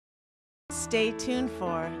Stay tuned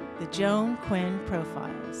for the Joan Quinn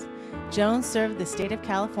Profiles. Joan served the state of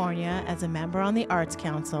California as a member on the Arts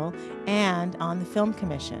Council and on the Film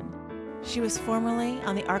Commission. She was formerly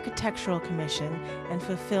on the Architectural Commission and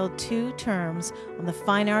fulfilled 2 terms on the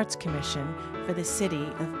Fine Arts Commission for the city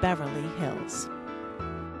of Beverly Hills.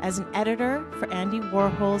 As an editor for Andy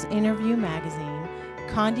Warhol's Interview magazine,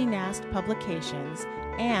 Condé Nast Publications,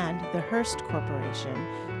 and the Hearst Corporation,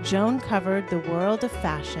 Joan covered the world of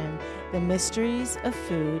fashion, the mysteries of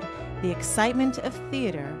food, the excitement of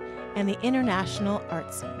theater, and the international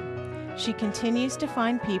art scene. She continues to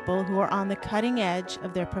find people who are on the cutting edge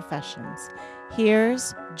of their professions.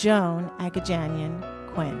 Here's Joan Agajanian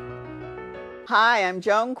Quinn. Hi, I'm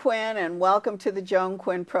Joan Quinn, and welcome to the Joan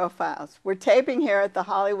Quinn Profiles. We're taping here at the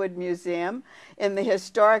Hollywood Museum in the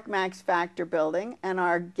historic Max Factor building, and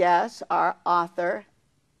our guests are author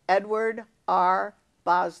Edward R.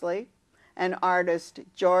 Bosley and artist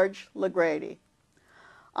George Legrady.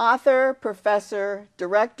 Author, professor,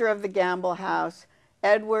 director of the Gamble House,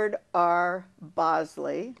 Edward R.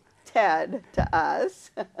 Bosley, Ted to us,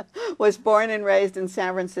 was born and raised in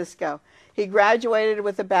San Francisco. He graduated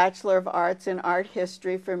with a Bachelor of Arts in Art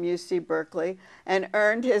History from UC Berkeley and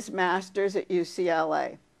earned his master's at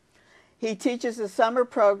UCLA. He teaches a summer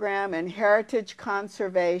program in heritage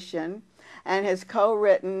conservation and has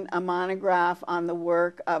co-written a monograph on the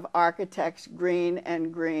work of architects Green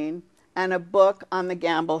and Green, and a book on the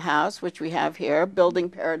Gamble House, which we have here, Building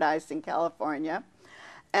Paradise in California.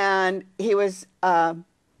 And he was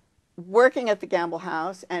working at the Gamble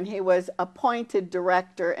House, and he was appointed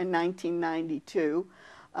director in 1992.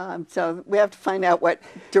 So we have to find out what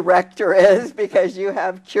director is, because you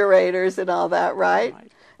have curators and all that, right?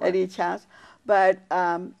 At each house. But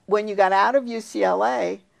when you got out of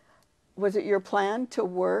UCLA, was it your plan to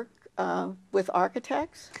work with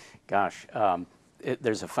architects? Gosh,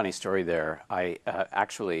 there's a funny story there. I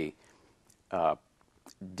actually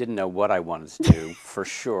didn't know what I wanted to do for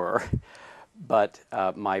sure, but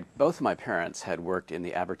both of my parents had worked in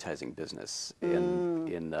the advertising business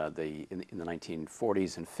in the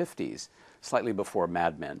 1940s and 50s, slightly before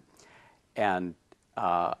Mad Men, and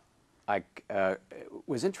I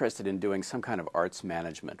was interested in doing some kind of arts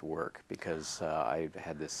management work because I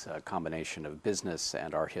had this combination of business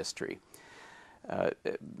and art history.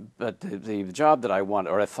 But the job that I wanted,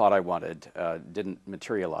 or I thought I wanted, didn't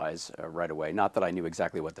materialize right away. Not that I knew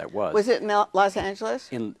exactly what that was. Was it in Los Angeles?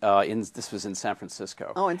 This was in San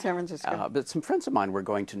Francisco. Oh, in San Francisco. But some friends of mine were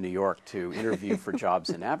going to New York to interview for jobs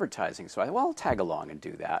in advertising, so I thought, well, I'll tag along and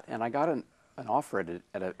do that. And I got an offer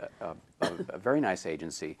at a very nice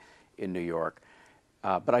agency in New York.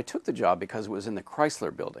 But I took the job because it was in the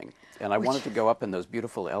Chrysler building, and I wanted to go up in those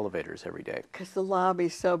beautiful elevators every day. Because the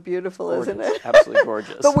lobby's so beautiful, gorgeous, isn't it? Absolutely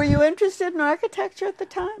gorgeous. But were you interested in architecture at the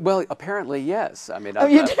time? Well, apparently, yes. I mean,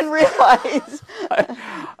 you didn't realize?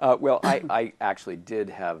 Well, I actually did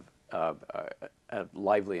have a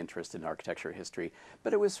lively interest in architecture history,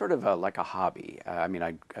 but it was sort of like a hobby. I mean,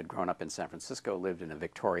 I'd grown up in San Francisco, lived in a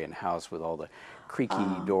Victorian house with all the creaky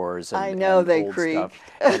doors and old stuff,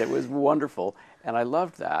 and it was wonderful. And I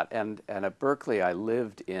loved that. And at Berkeley, I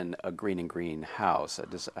lived in a Green and Green house,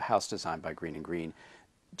 a house designed by Green and Green,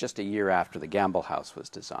 just a year after the Gamble House was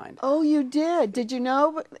designed. Oh, you did? Did you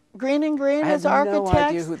know Green and Green as architects? I had no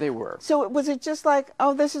idea who they were. So was it just like,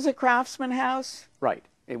 oh, this is a craftsman house? Right.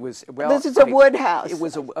 It was, well, this is a wood house. It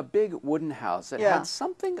was a big wooden house that had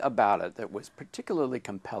something about it that was particularly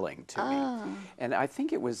compelling to me. And I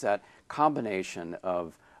think it was that combination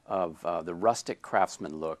of the rustic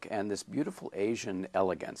craftsman look and this beautiful Asian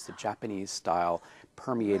elegance, the Japanese style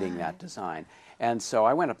permeating that design. And so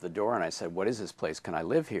I went up the door and I said, what is this place? Can I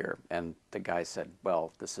live here? And the guy said,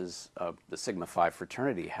 well, this is the Sigma Phi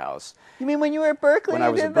fraternity house. You mean when you were at Berkeley? When you I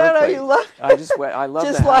was did at Berkeley. That? Oh, you loved it. I loved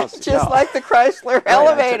just the like, house. Just like the Chrysler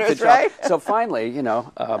elevators, right? So finally, you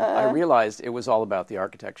know, I realized it was all about the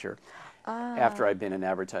architecture. After I'd been in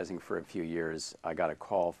advertising for a few years, I got a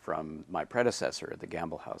call from my predecessor at the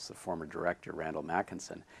Gamble House, the former director, Randall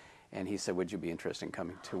Mackinson, and he said, would you be interested in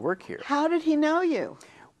coming to work here? How did he know you?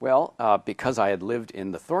 Well, because I had lived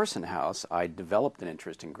in the Thorson house, I developed an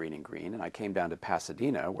interest in Green and Green, and I came down to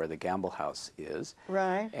Pasadena, where the Gamble House is.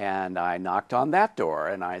 Right. And I knocked on that door,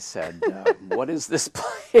 and I said, what is this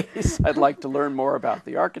place? I'd like to learn more about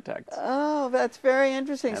the architects. Oh, that's very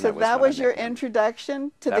interesting. And so that was your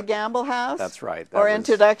introduction to the Gamble House? That's right. Or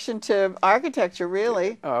introduction to architecture,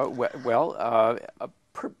 really?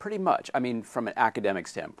 Pretty much. I mean, from an academic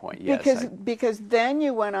standpoint, yes. Because then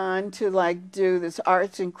you went on to like do this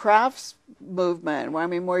arts and crafts movement? I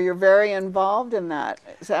mean, where you're very involved in that.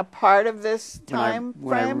 Is that part of this time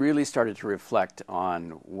When I frame? really started to reflect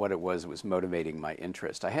on what it was that was motivating my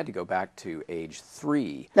interest, I had to go back to age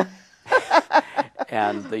 3.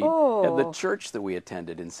 And the church that we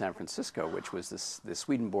attended in San Francisco, which was the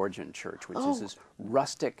Swedenborgian Church, which is this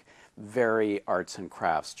rustic, very arts and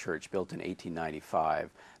crafts church built in 1895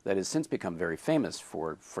 that has since become very famous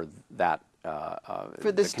for that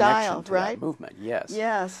For the style, to right? that movement. Yes.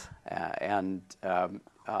 Yes. And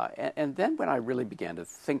then when I really began to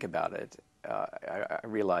think about it, I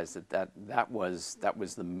realized that was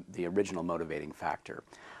the original motivating factor,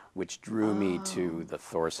 which drew me to the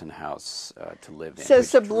Thorson house to live in. So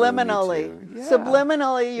which drew me subliminally, to-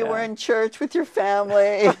 subliminally, you were in church with your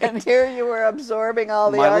family, and here you were absorbing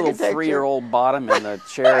all the my architecture. little 3-year-old bottom in the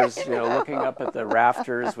chairs, looking up at the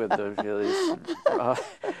rafters with the these,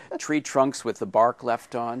 tree trunks with the bark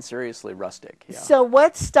left on. Seriously rustic. Yeah. So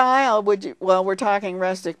what style would you, well, we're talking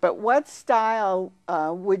rustic, but what style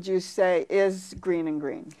would you say is Green and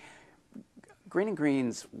Green? Green and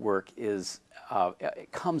Green's work is it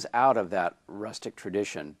comes out of that rustic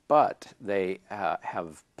tradition, but they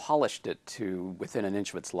have polished it to within an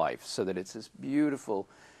inch of its life, so that it's this beautiful,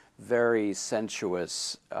 very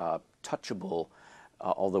sensuous, touchable,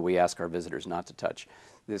 although we ask our visitors not to touch,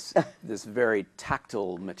 this very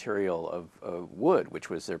tactile material of wood, which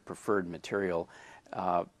was their preferred material,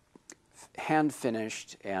 hand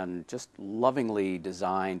finished and just lovingly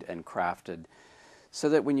designed and crafted, so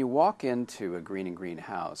that when you walk into a Green and Green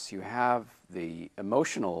house, you have the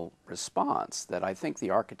emotional response that I think the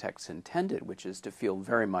architects intended, which is to feel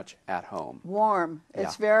very much at home. Warm.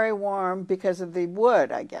 It's Yeah. very warm because of the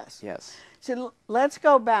wood, I guess. Yes. So let's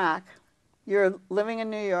go back. You're living in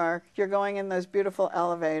New York. You're going in those beautiful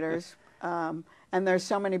elevators. And there's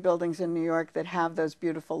so many buildings in New York that have those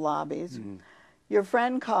beautiful lobbies. Mm-hmm. Your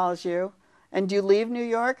friend calls you. And do you leave New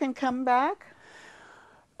York and come back?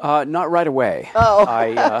 Not right away. Oh.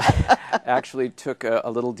 I actually took a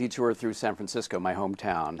little detour through San Francisco, my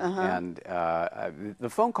hometown, and the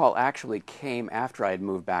phone call actually came after I had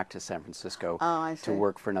moved back to San Francisco to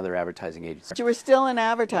work for another advertising agency. But you were still in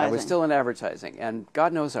advertising. I was still in advertising, and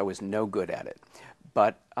God knows I was no good at it.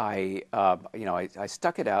 But I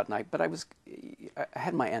stuck it out, and I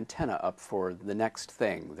had my antenna up for the next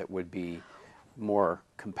thing that would be more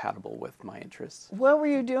compatible with my interests. What were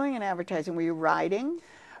you doing in advertising? Were you writing?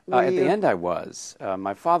 At the end, I was.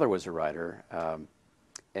 My father was a writer,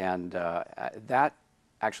 and that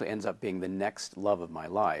actually ends up being the next love of my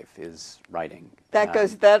life, is writing.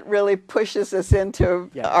 That really pushes us into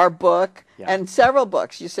our book and several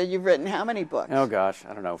books. You said you've written how many books? Oh gosh,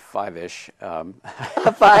 I don't know, 5-ish.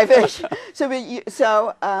 5-ish.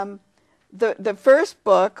 The first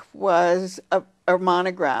book was a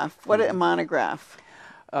monograph. What a monograph?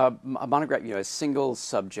 A monograph, a single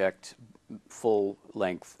subject,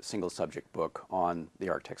 full-length, single-subject book on the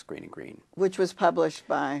architect's Green and Green. Which was published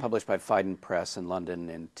by? Published by Phaidon Press in London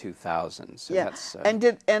in 2000. So that's, and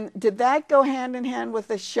did that go hand in hand with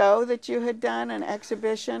the show that you had done, an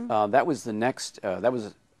exhibition? That was the next. That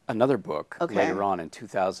was another book later on in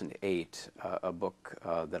 2008. A book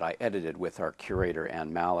that I edited with our curator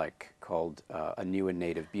Ann Malick, called A New and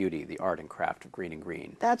Native Beauty: The Art and Craft of Green and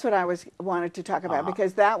Green. That's what I wanted to talk about,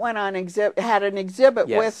 because that went on had an exhibit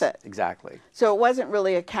with it. Exactly. So it wasn't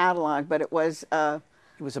really a catalog, but it was. It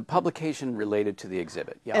was a publication related to the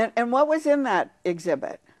exhibit. Yeah. And what was in that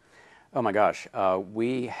exhibit? Oh my gosh,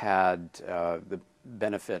 we had the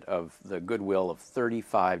benefit of the goodwill of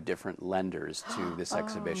 35 different lenders to this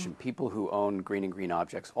exhibition. People who own Green and Green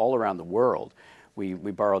objects all around the world. We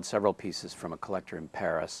borrowed several pieces from a collector in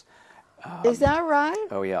Paris. Is that right?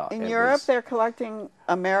 Oh yeah. In Europe, they're collecting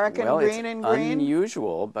American Green and Green?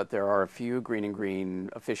 Unusual, but there are a few Green and Green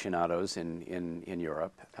aficionados in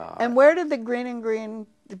Europe. And where did the Green and Green,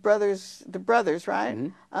 the brothers,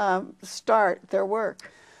 right, start their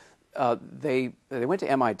work? They went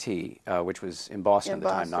to MIT, which was in Boston at the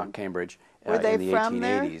time, not Cambridge. Were they in the from 1880s.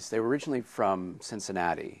 there? They were originally from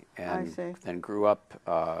Cincinnati, and then grew up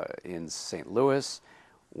in St. Louis,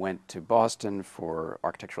 went to Boston for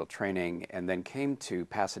architectural training, and then came to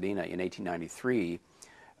Pasadena in 1893,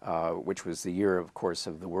 which was the year, of course,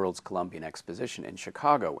 of the World's Columbian Exposition in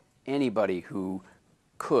Chicago. Anybody who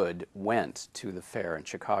could went to the fair in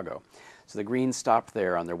Chicago. So the Greens stopped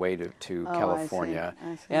there on their way to California,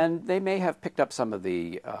 I see. and they may have picked up some of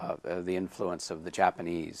the influence of the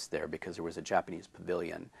Japanese there, because there was a Japanese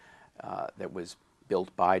pavilion that was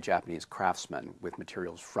built by Japanese craftsmen with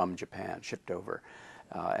materials from Japan shipped over.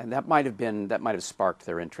 And that might have sparked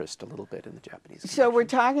their interest a little bit in the Japanese So we're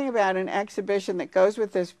connection. talking about an exhibition that goes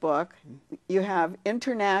with this book. You have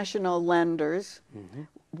international lenders.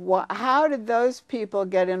 How did those people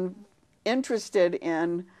get interested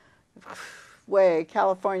in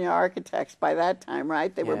California architects by that time,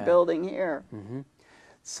 right? They were Yeah. building here.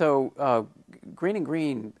 So Green and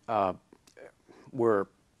Green were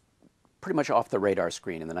pretty much off the radar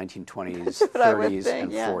screen in the 1920s, what I would 30s, think,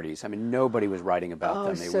 and yeah. 40s. I mean, nobody was writing about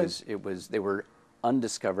Oh, them. so- They were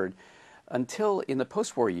undiscovered until in the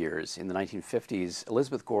post-war years, in the 1950s.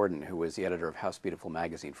 Elizabeth Gordon, who was the editor of House Beautiful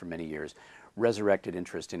magazine for many years, resurrected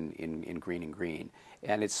interest in Green and Green,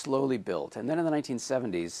 and it slowly built. And then in the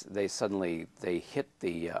 1970s, they hit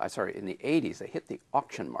the in the 80s they hit the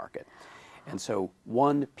auction market, and so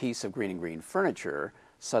one piece of Green and Green furniture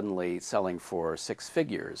suddenly selling for 6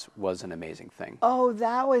 figures was an amazing thing. Oh,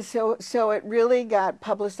 that was so it really got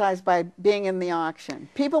publicized by being in the auction.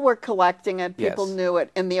 People were collecting it, people Yes. knew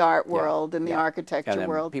it in the art Yeah, world, in the yeah. architecture And then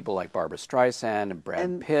world. people like Barbara Streisand and Brad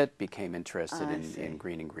And- Pitt became interested I see. in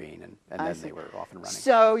Green and Green, and I then see. they were off and running.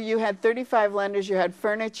 So you had 35 lenders, you had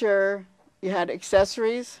furniture, you had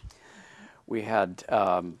accessories. We had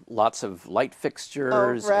lots of light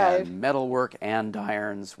fixtures right. and metalwork,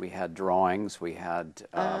 andirons. We had drawings. We had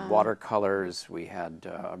watercolors. We had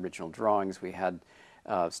original drawings. We had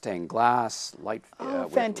stained glass,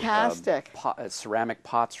 fantastic. Ceramic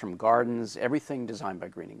pots from gardens. Everything designed by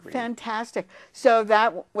Green and Green. Fantastic. So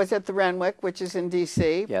that was at the Renwick, which is in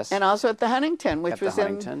D.C. Yes. And also at the Huntington, which At the was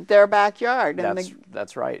Huntington. in their backyard. And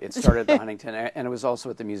That's right. It started at the Huntington, and it was also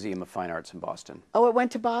at the Museum of Fine Arts in Boston. oh, it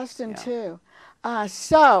went to Boston Yeah. too.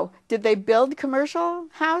 So did they build commercial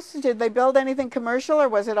houses? Did they build anything commercial, or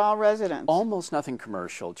was it all residence? Almost nothing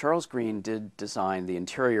commercial. Charles Green did design the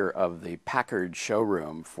interior of the Packard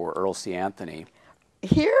showroom for Earl C. Anthony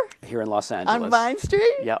Here? here in Los Angeles. On Vine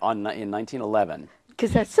Street? Yeah, in 1911.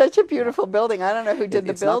 Because that's such a beautiful building. I don't know who did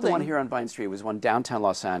the It's building. not the one here on Vine Street. It was one downtown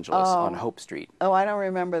Los Angeles on Hope Street. Oh, I don't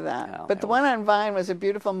remember that. Yeah, but the that one was- on Vine was a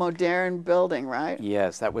beautiful modern building, right?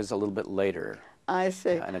 Yes, that was a little bit later I see.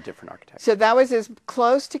 and a different architect. So that was as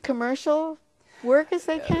close to commercial work as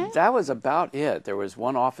they came? That was about it. There was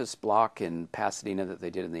one office block in Pasadena that they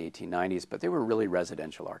did in the 1890s, but they were really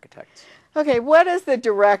residential architects. Okay, what is the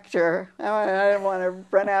director? I don't want to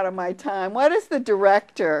run out of my time. What is the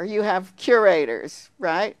director? You have curators,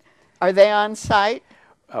 right? Are they on site?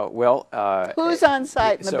 Who's on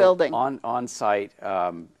site in the building? On site,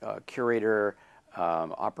 curator,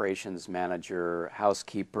 operations manager,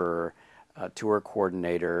 housekeeper, tour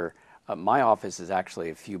coordinator. My office is actually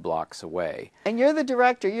a few blocks away. And you're the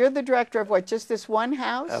director. You're the director of what, just this one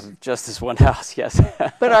house? Of just this one house, yes.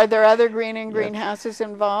 But are there other green and green houses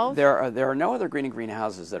involved? There are no other green and green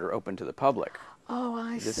houses that are open to the public. Oh,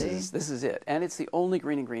 I see. This is it. And it's the only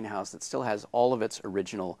green and green house that still has all of its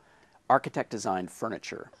original architect-designed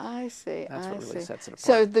furniture. I see. That's what really sets it apart.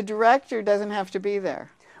 So the director doesn't have to be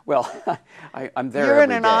there. Well, I'm there You're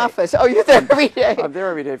every in an day. office. Oh, you're there every day. I'm there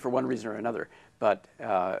every day for one reason or another. But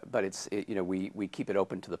we keep it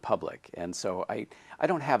open to the public, and so I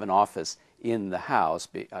don't have an office in the house.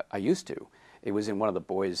 I used to. It was in one of the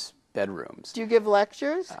boys' bedrooms. Do you give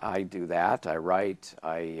lectures? I do that. I write.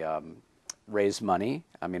 I raise money.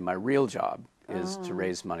 I mean, my real job is to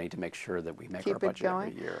raise money to make sure that we make our Keep it budget going?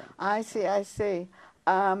 every year. I see, I see.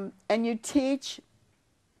 And you teach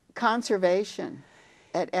conservation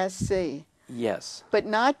at SC, Yes. but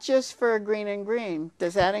not just for green and green.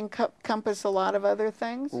 Does that encompass a lot of other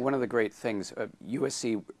things? Well, one of the great things,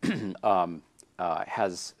 USC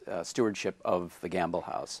has stewardship of the Gamble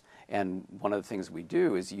House, and one of the things we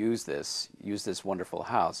do is use this wonderful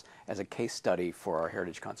house as a case study for our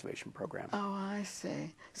heritage conservation program. Oh, I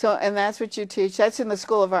see. So, and that's what you teach. That's in the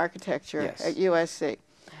School of Architecture Yes. at USC.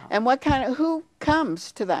 And who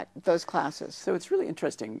comes to those classes? So it's really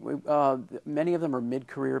interesting. Many of them are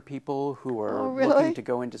mid-career people who are Oh, really? looking to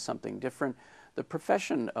go into something different. The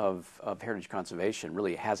profession of heritage conservation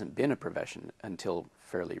really hasn't been a profession until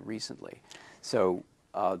fairly recently. So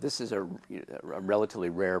this is a relatively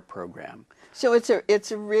rare program. So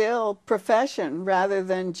it's a real profession rather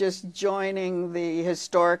than just joining the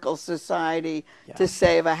historical society to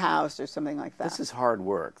save a house or something like that. This is hard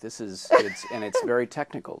work. It's very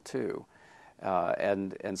technical too,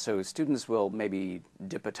 and so students will maybe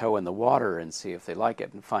dip a toe in the water and see if they like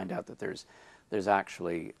it, and find out that there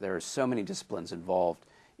are so many disciplines involved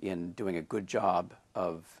in doing a good job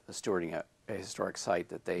of stewarding a historic site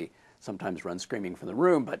that they sometimes run screaming from the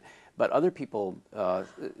room, but other people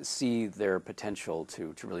see their potential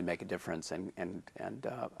to really make a difference and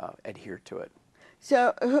adhere to it.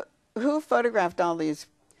 So who photographed all these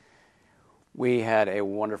We had a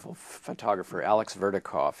wonderful photographer, Alex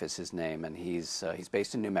Vertikoff is his name, and he's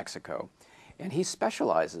based in New Mexico. And he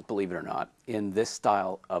specializes, believe it or not, in this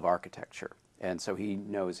style of architecture. And so he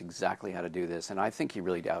knows exactly how to do this, and I think he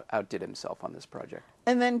really outdid himself on this project.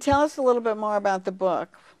 And then tell us a little bit more about the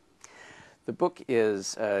book. The book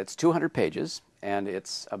is, it's 200 pages, and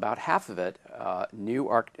it's about half of it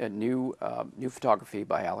new photography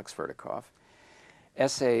by Alex Vertikoff,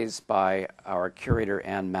 essays by our curator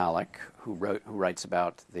Ann Malick, who writes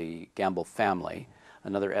about the Gamble family,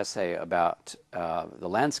 another essay about the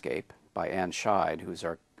landscape by Ann Scheid, who's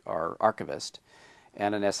our archivist,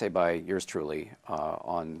 and an essay by yours truly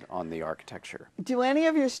on the architecture. Do any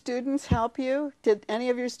of your students help you? Did any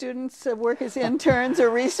of your students work as interns or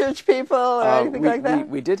research people or anything like that?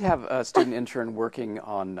 We did have a student intern working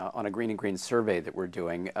on a green and green survey that we're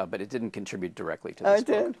doing, but it didn't contribute directly to this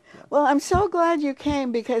book. It did? Yeah. Well, I'm so glad you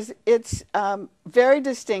came because it's very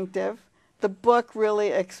distinctive. The book really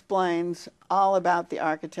explains all about the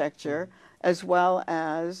architecture as well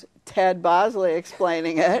as Ted Bosley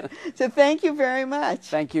explaining it. So thank you very much.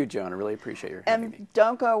 Thank you, Joan. I really appreciate your having me. And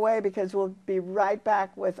don't go away because we'll be right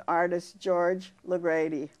back with artist George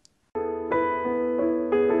Legrady.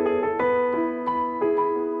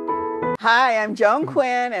 Hi, I'm Joan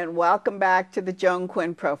Quinn, and welcome back to the Joan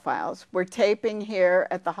Quinn Profiles. We're taping here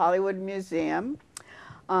at the Hollywood Museum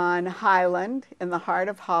on Highland in the heart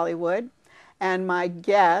of Hollywood. And my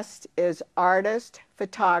guest is artist,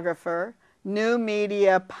 photographer, new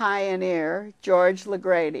media pioneer, George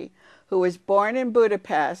Legrady, who was born in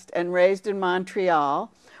Budapest and raised in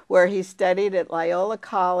Montreal, where he studied at Loyola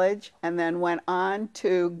College and then went on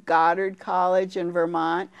to Goddard College in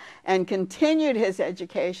Vermont and continued his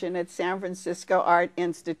education at San Francisco Art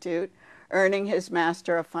Institute, earning his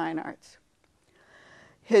Master of Fine Arts.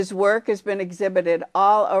 His work has been exhibited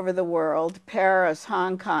all over the world: Paris,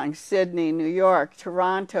 Hong Kong, Sydney, New York,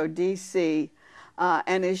 Toronto, D.C.,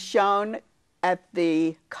 and is shown at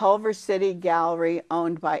the Culver City Gallery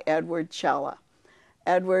owned by Edward Cella.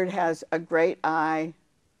 Edward has a great eye,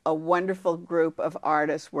 a wonderful group of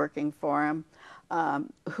artists working for him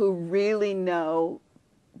who really know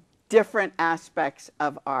different aspects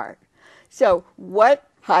of art. So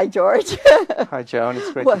hi George. Hi Joan,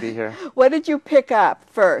 it's great to be here. What did you pick up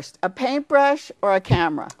first, a paintbrush or a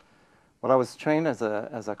camera? Well, I was trained as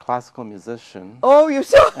a classical musician. Oh, you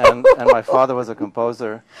saw. and my father was a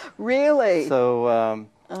composer. Really? So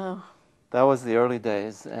that was the early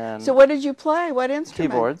days. And so what did you play? What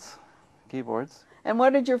instrument? Keyboards. And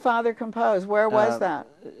what did your father compose? Where was that?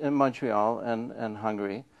 In Montreal and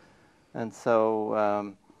Hungary. And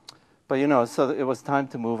so, but you know, so it was time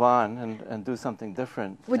to move on and do something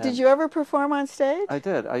different. Well, did you ever perform on stage? I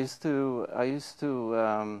did. I used to.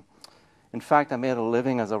 In fact, I made a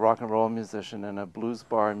living as a rock and roll musician and a blues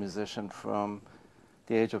bar musician from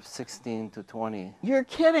the age of 16 to 20. You're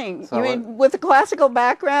kidding. So you mean with a classical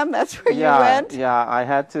background, that's where you went? Yeah, I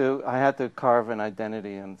had to carve an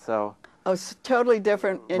identity, and so it's totally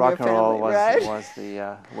different in rock your and roll family, right? was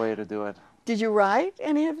the way to do it. Did you write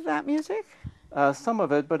any of that music? Some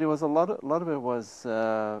of it, but it was a lot of it was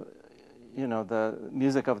you know, the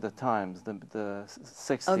music of the times, the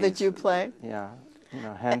 60s. Oh, that you played? Yeah. You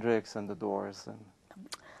know, Hendrix and the Doors. And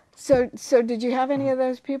So did you have any of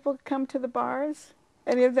those people come to the bars?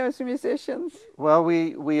 Any of those musicians? Well,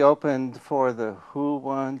 we opened for the Who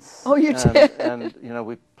once. Oh, you did? And, you know,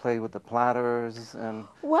 we played with the Platters. And,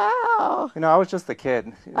 wow. you know, I was just a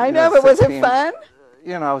kid. I know, but 16, was it fun?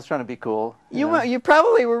 You know, I was trying to be cool. You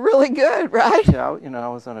probably were really good, right? Yeah, you know, I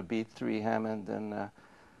was on a Beat 3 Hammond and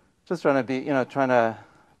just trying to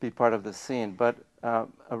be part of the scene. But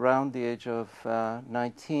around the age of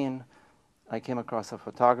 19, I came across a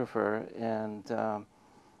photographer, and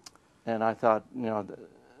I thought, you know,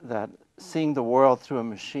 that seeing the world through a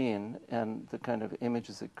machine and the kind of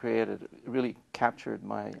images it created really captured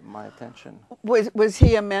my attention. Was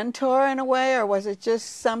he a mentor in a way, or was it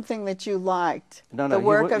just something that you liked? No, the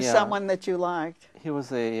work of someone that you liked? He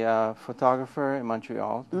was a photographer in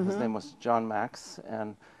Montreal. Mm-hmm. His name was John Max,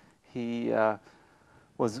 and he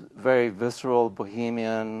was very visceral,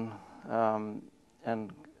 bohemian,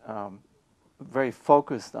 and very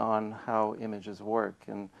focused on how images work,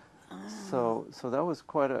 and so that was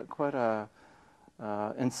quite a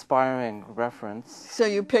inspiring reference. So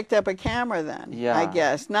you picked up a camera then? Yeah, I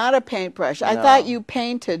guess not a paintbrush. No. I thought you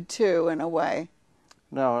painted too, in a way.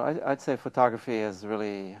 No, I'd say photography is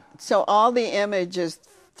really. So all the images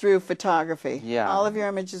through photography. Yeah. All of your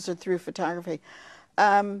images are through photography.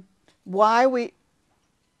 Why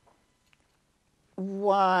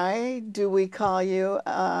do we call you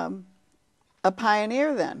a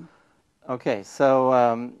pioneer then? Okay,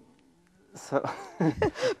 so So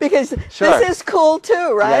Because Sure. this is cool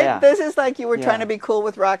too, right? yeah. This is like you were trying Yeah. to be cool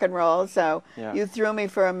with rock and roll, so Yeah. you threw me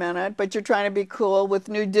for a minute, but you're trying to be cool with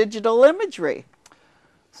new digital imagery.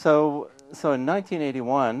 So in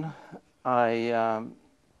 1981, I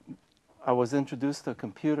was introduced to a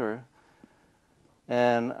computer,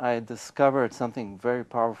 and I discovered something very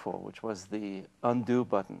powerful, which was the undo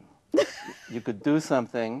button. You could do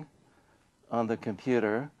something on the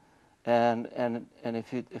computer, and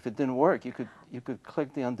if it didn't work, you could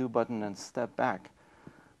click the undo button and step back.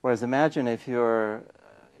 Whereas imagine if you're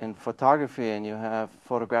in photography and you have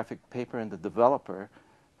photographic paper in the developer,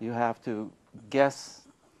 you have to guess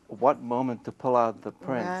what moment to pull out the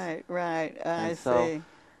print. Right, right. I so, see.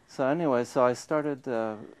 So anyway, so I started.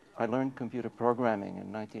 I learned computer programming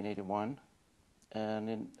in 1981,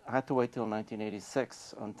 and I had to wait till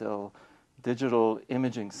 1986 until digital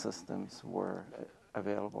imaging systems were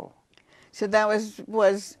available. So that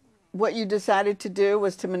was what you decided to do,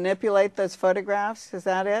 was to manipulate those photographs? Is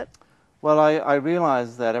that it? Well, I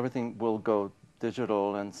realized that everything will go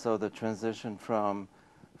digital, and so the transition from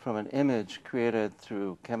an image created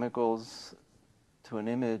through chemicals to an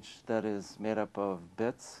image that is made up of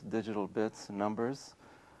bits, digital bits, numbers,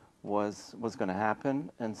 was going to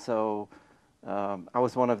happen. And so I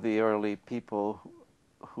was one of the early people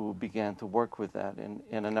who began to work with that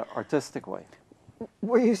in an artistic way.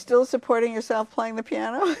 Were you still supporting yourself playing the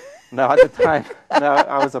piano? No, at the time, no,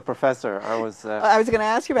 I was a professor. I was going to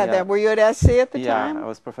ask you about yeah. that. Were you at SC at the time? Yeah, I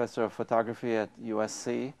was professor of photography at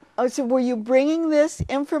USC. Oh, so were you bringing this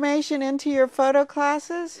information into your photo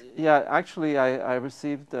classes? Yeah, actually, I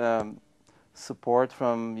received support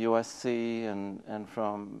from USC and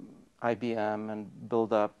from IBM and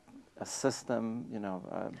build up a system,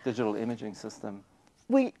 a digital imaging system.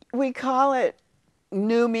 We call it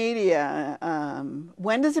new media.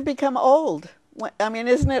 When does it become old? I mean,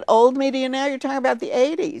 isn't it old media now? You're talking about the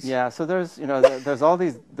 80s. Yeah, so there's, there's all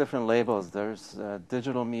these different labels. There's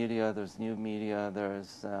digital media, there's new media,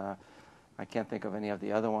 there's, I can't think of any of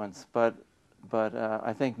the other ones, but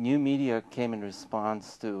I think new media came in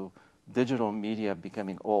response to digital media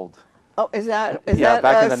becoming old. Oh, is that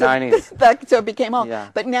back in the 90s. So it became old. Yeah.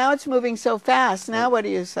 But now it's moving so fast. Now what do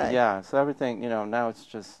you say? Yeah, so everything, now it's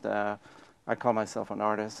just, I call myself an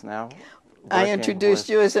artist now. I introduced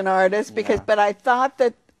you as an artist because, Yeah. but I thought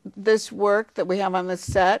that this work that we have on the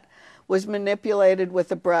set was manipulated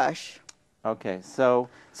with a brush. Okay, so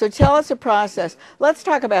tell us a process. Let's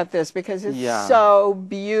talk about this because it's Yeah. so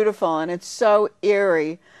beautiful and it's so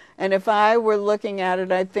eerie. And if I were looking at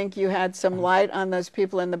it, I'd think you had some light on those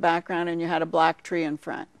people in the background and you had a black tree in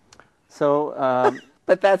front. So,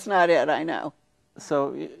 but that's not it, I know.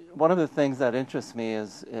 So one of the things that interests me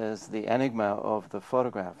is the enigma of the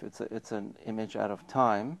photograph. It's an image out of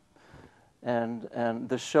time, and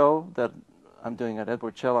the show that I'm doing at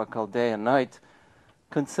Edward Cella called Day and Night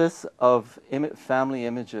consists of family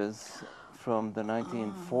images from the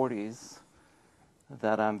 1940s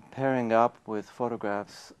that I'm pairing up with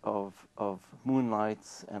photographs of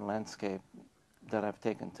moonlights and landscape that I've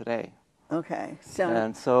taken today. Okay.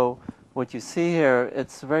 And so what you see here,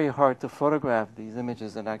 it's very hard to photograph these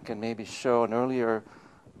images, and I can maybe show an earlier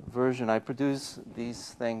version. I produce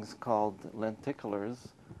these things called lenticulars.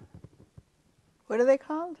 What are they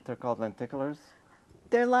called? They're called lenticulars.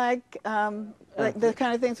 They're like the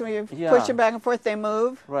kind of things when you Yeah. push them back and forth, they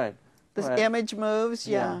move. Right. This right. image moves.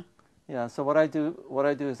 Yeah. Yeah. So what I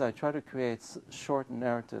do is I try to create short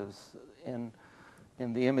narratives in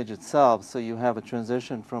the image itself, so you have a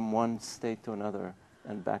transition from one state to another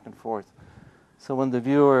and back and forth. So when the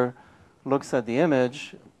viewer looks at the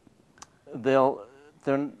image, they'll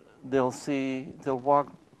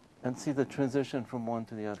walk and see the transition from one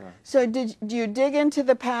to the other. So do you dig into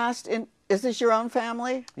the past? Is this your own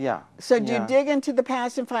family? Yeah. So do you dig into the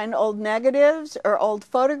past and find old negatives or old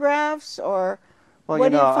photographs, or well, what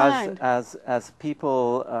do you find? As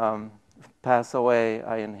people pass away,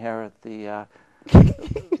 I inherit the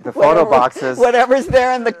photo boxes, whatever's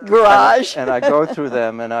there in the garage, and I go through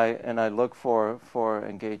them and I look for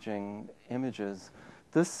engaging images.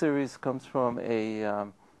 This series comes from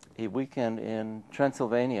a weekend in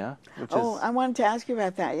Transylvania, which I wanted to ask you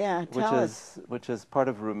about that. Yeah, tell us. Which is part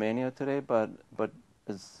of Romania today, but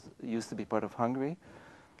used to be part of Hungary.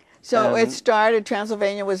 So it started.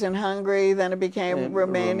 Transylvania was in Hungary, then it became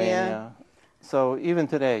Romania. So even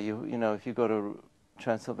today, if you go to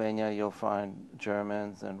Transylvania, you'll find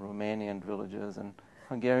Germans and Romanian villages and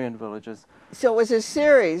Hungarian villages. So it was a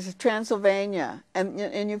series, Transylvania,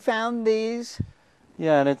 and you found these?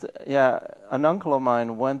 Yeah, and an uncle of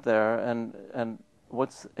mine went there, and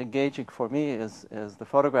what's engaging for me is the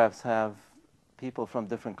photographs have people from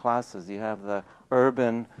different classes. You have the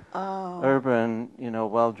urban,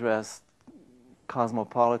 well-dressed,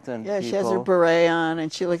 cosmopolitan Yeah, people. she has her beret on,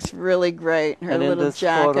 and she looks really great. Her And in little this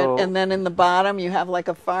jacket, photo- and then in the bottom you have like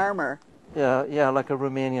a farmer. Yeah, like a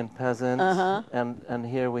Romanian peasant. Uh-huh. And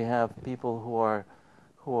here we have people who are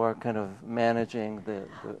kind of managing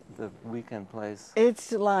the weekend place.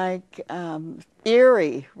 It's like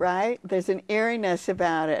eerie, right? There's an eeriness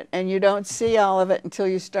about it, and you don't see all of it until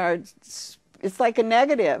you start. It's like a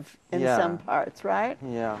negative in some parts, right?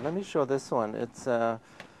 Yeah, let me show this one. It's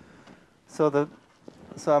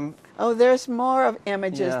Oh, there's more of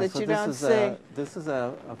images that so you this don't is see. This is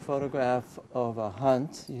a photograph of a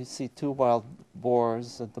hunt. You see two wild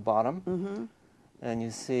boars at the bottom, and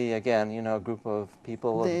you see again, a group of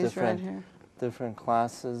people These of right here. different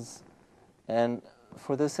classes. And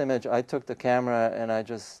for this image, I took the camera and I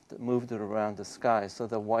just moved it around the sky. So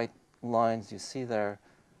the white lines you see there,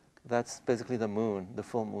 that's basically the moon, the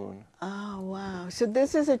full moon. Oh, wow. So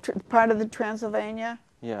this is a part of the Transylvania?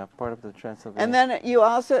 Yeah, part of the Transylvania. And then you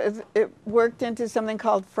also, it worked into something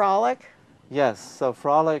called Frolic? Yes, so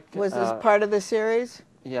Frolic... Was this part of the series?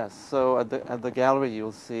 Yes, so at the gallery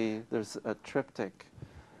you'll see there's a triptych.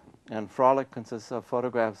 And Frolic consists of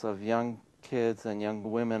photographs of young kids and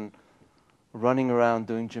young women running around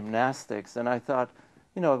doing gymnastics. And I thought,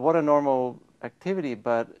 what a normal activity,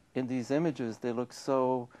 but in these images they look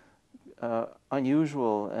so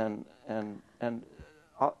unusual and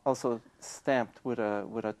also stamped with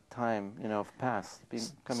a time, of past,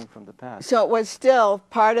 coming from the past. So it was still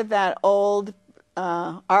part of that old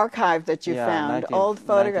archive that you found, old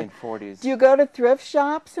photographs. 1940s. Do you go to thrift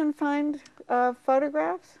shops and find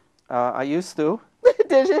photographs? I used to.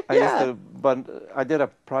 Did you? I used to, but I did a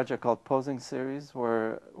project called Posing Series,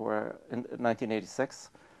 where in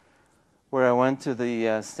 1986, where I went to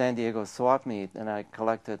the San Diego swap meet and I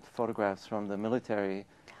collected photographs from the military.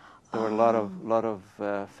 There were a lot of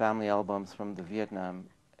family albums from the Vietnam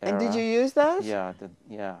era. And did you use those? Yeah,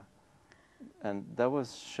 yeah. And that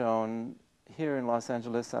was shown here in Los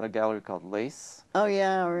Angeles at a gallery called Lace. Oh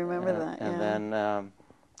yeah, I remember that. And then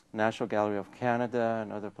National Gallery of Canada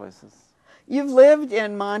and other places. You've lived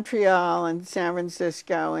in Montreal and San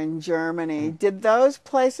Francisco and Germany. Did those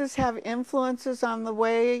places have influences on the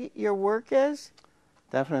way your work is?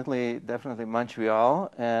 Definitely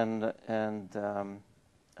Montreal and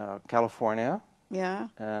California. Yeah.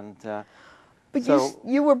 And but so,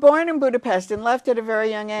 you were born in Budapest and left at a very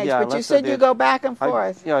young age. Yeah, but you said you go back and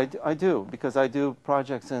forth. I do, because I do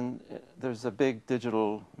projects, and there's a big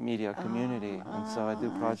digital media community, and so I do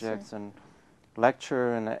projects and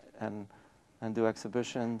lecture and do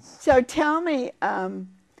exhibitions. So tell me,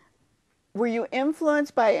 were you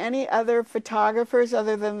influenced by any other photographers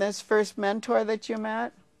other than this first mentor that you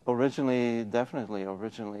met? Originally, definitely.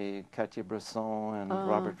 Originally, Cartier-Bresson and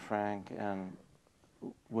Robert Frank and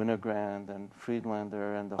Winogrand and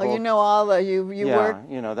Friedlander and the whole... Oh, you know all the... You work...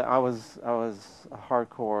 Yeah, I was a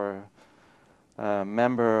hardcore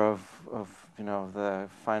member of the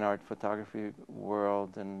fine art photography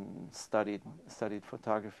world and studied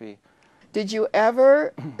photography. Did you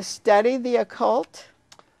ever study the occult?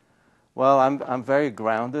 Well, I'm a very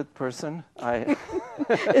grounded person.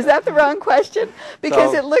 Is that the wrong question?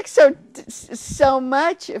 Because it looks so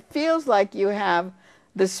much. It feels like you have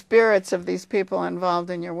the spirits of these people involved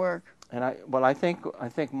in your work. And I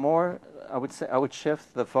think more. I would say I would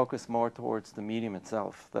shift the focus more towards the medium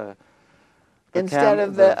itself. Instead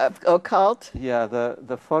of the occult. Yeah,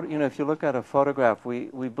 the photo. If you look at a photograph,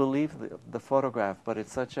 we believe the photograph, but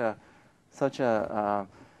it's such a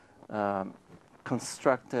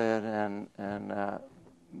constructed and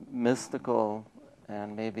mystical,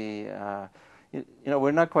 and maybe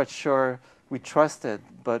we're not quite sure. We trust it,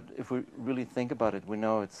 but if we really think about it, we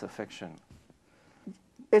know it's a fiction.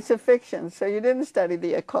 It's a fiction, so you didn't study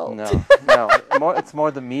the occult. No. It's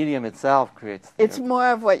more the medium itself creates. It's more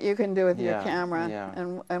of what you can do with your camera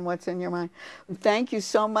and what's in your mind. Thank you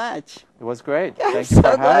so much. It was great. I'm Thank you for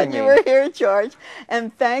so glad having you me. were here, George.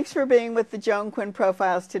 And thanks for being with the Joan Quinn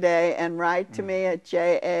Profiles today. And write to me at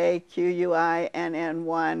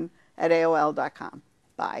JAQUINN1 at AOL.com.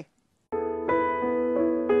 Bye.